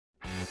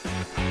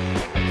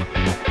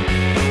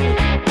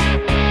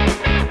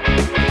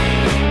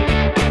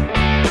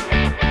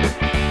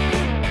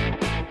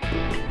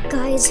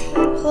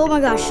Oh my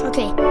gosh,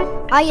 okay.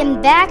 I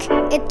am back.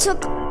 It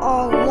took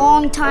a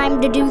long time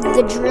to do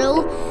the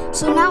drill.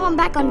 So now I'm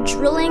back on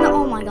drilling.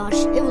 Oh my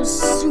gosh, it was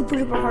super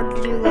duper hard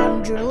to do the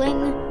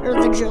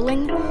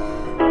drilling.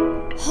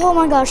 Oh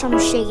my gosh, I'm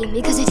shaking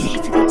because it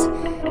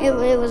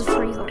was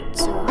pretty hard.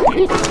 So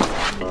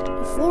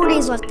 4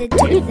 days left. It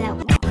took that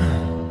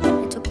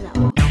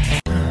long.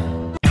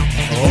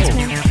 Thanks,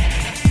 man.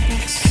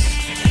 Thanks.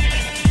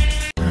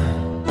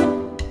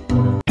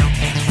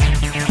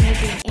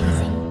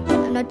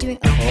 I'm not doing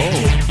anything.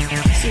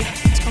 See,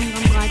 I'm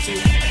glad to.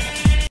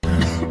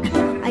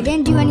 I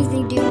didn't do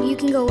anything, dude. You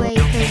can go away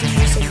because I'm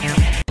just sitting here.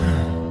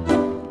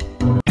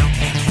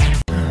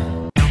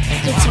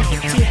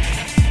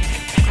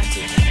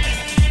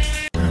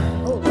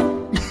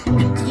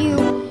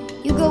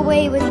 You go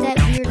away with that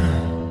weird.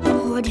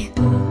 Oh, dude.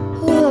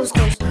 Oh, that was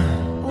close.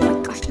 Oh my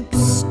gosh, dude,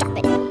 stop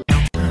it.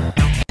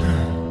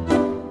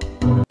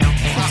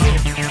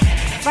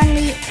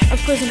 Finally, a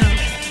prisoner.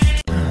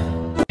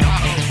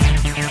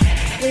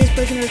 Please,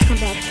 prisoners, come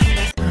back.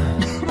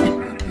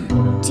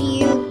 To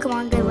you, come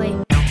on, get away.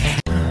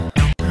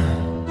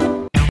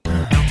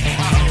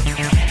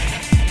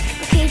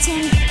 Okay,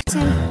 Tim.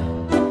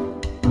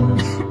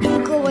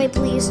 Go away,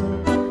 please.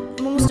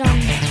 I'm almost done. I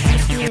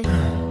just need to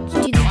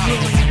do the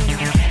drill.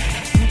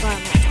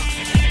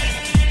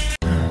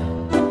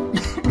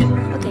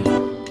 Okay,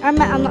 I'm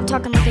not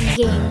talking like a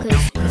game,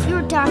 because if you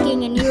were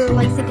talking and you were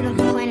like thinking of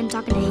the plan and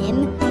talking to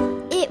him,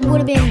 it would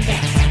have been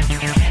bad.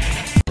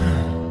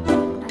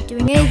 I'm not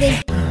doing anything.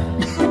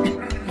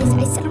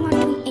 I said I'm not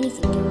doing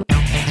anything, dude.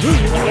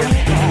 Oh,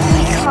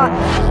 he caught me.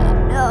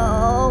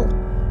 No.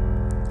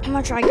 I'm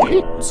gonna try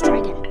again. Let's try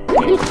again. I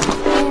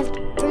have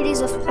 3 days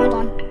left. Hold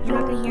on. You're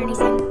not gonna hear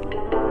anything.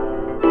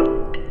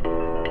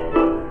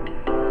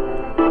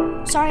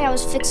 Sorry, I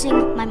was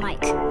fixing my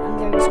mic. I'm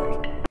very sorry.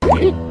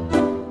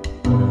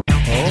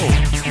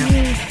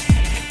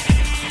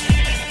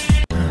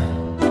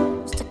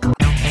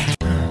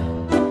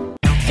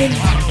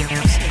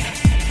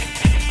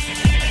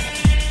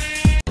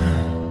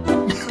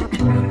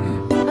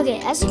 Okay,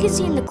 as you can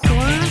see in the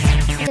corner,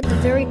 like at the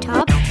very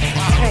top.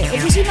 Alright,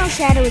 if you see no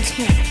shadow, it's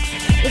him.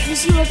 If you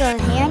see like a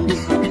hand,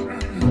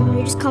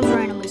 it just comes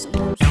randomly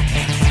sometimes.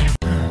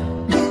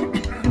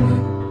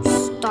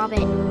 Stop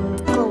it.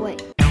 Go away.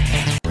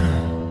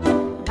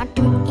 I'm not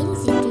doing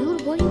anything,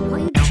 dude. Why are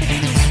you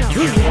checking this out?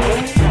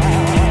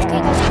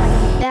 Okay, guys,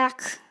 I'm back.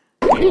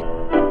 Oh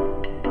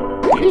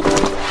my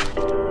gosh.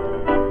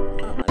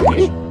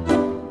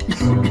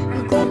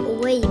 Go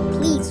away,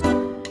 please.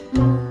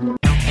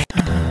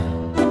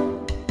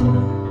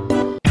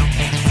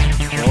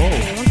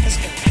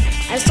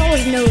 I saw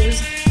his nose.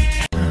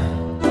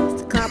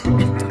 It's the cop.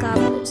 It's the cop.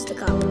 It's the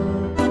cop.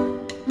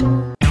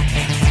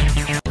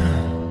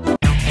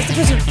 It's the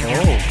prisoner.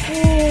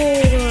 Oh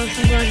gosh,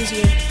 I'm glad he's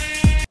here.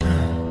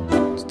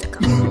 It's the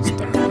cop. It's the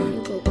cop.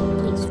 You go,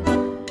 please.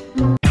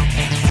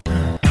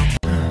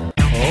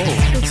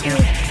 It's you.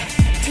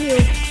 It's you.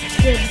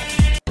 Good.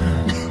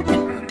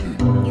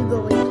 You go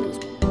away, please.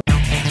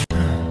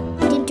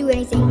 I didn't do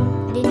anything.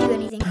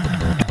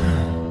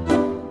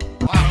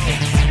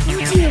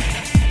 It's you.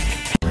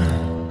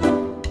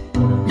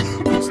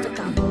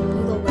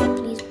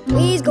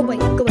 Please go away,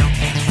 go away.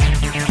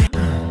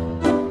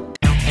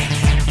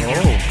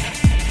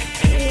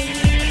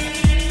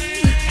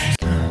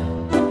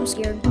 I'm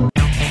scared.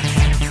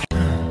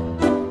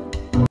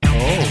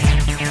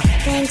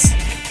 Thanks,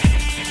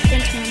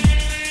 man.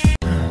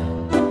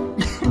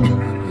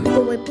 Go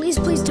away, please,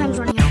 time's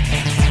running out.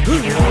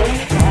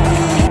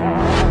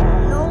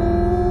 No.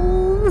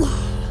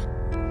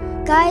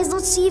 Guys,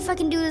 let's see if I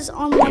can do this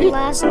on my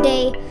last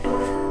day.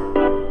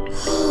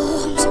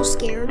 Oh, I'm so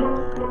scared. I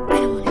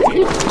don't want to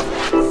do it.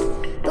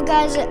 But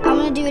guys, I'm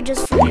gonna do it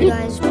just for you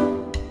guys.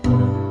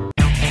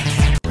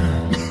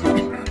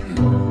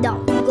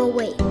 No, go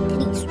away,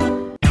 please.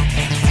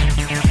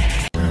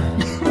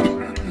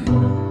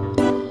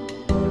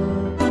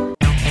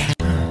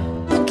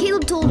 So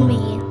Caleb told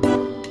me,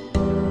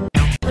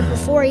 but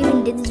before I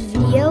even did this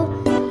video,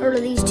 or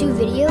these 2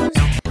 videos,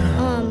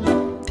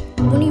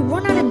 when you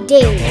run out of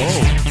days,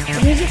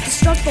 it means you have to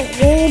start the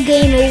whole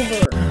game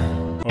over.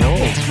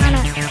 Which kind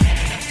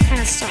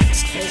of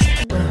sucks, because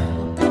I don't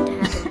want that to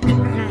happen.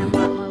 And I am on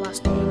my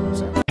last day,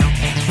 so.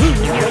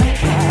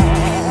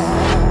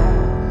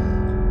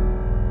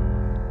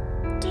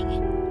 Dang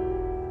it.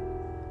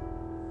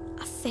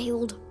 I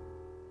failed.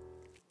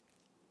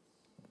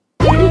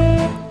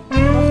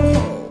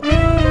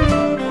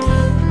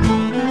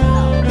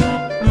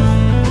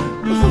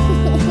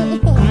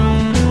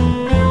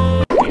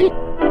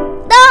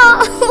 No!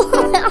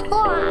 Come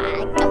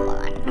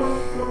on.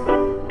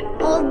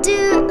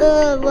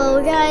 Well,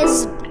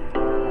 guys,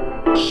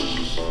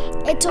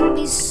 it took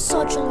me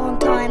such a long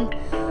time.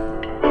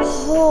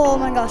 Oh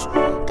my gosh,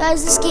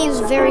 guys, this game is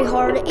very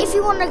hard. If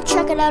you want to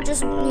check it out,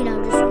 just go in the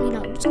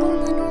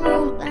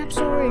normal app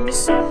store and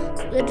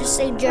just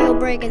say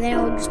jailbreak, and then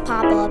it'll just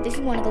pop up if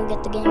you want to go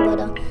get the game. But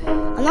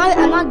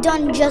I'm not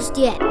done just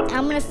yet.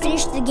 I'm gonna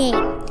finish the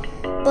game.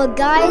 But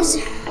guys,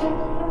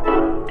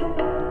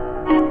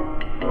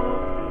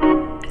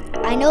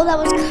 know that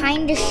was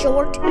kind of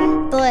short,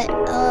 but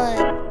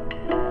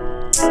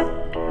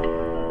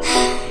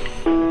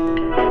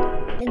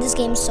this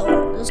game's so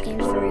hard. This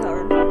game's very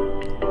hard.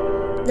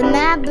 The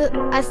map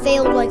I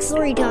failed like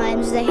 3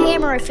 times. The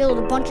hammer I failed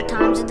a bunch of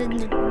times, and then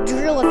the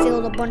drill I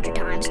failed a bunch of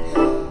times,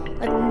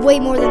 like way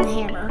more than the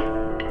hammer.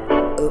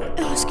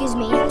 Excuse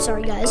me,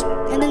 sorry guys.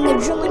 And then the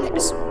drilling, I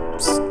just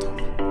stuck.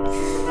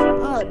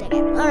 Oh dang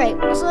it! All right,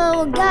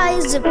 so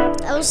guys,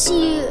 I'll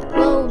see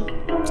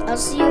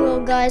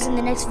you guys in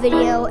the next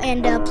video,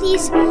 and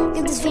please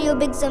give this video a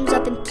big thumbs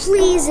up, and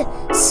please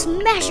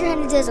smash your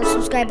hand into the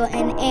subscribe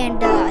button,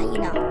 and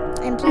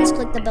and please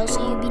click the bell so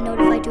you'll be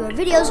notified to our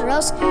videos, or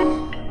else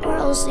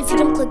if you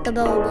don't click the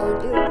bell,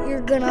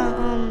 you're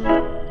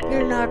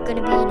not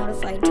gonna be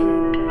notified to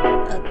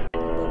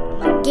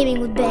my gaming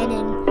with Ben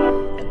and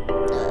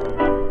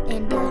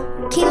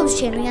Caleb's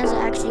channel. He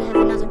actually have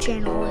another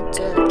channel. It's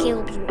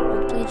Caleb's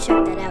World. Please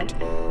check that out.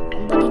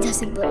 But he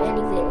doesn't put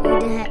any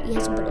he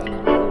hasn't put any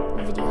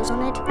videos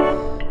on it.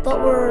 But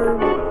we're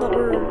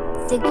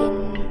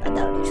thinking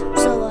about it.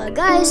 So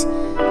guys,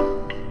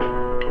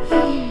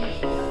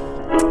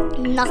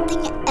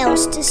 nothing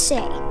else to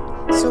say.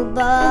 So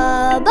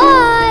bye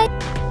bye.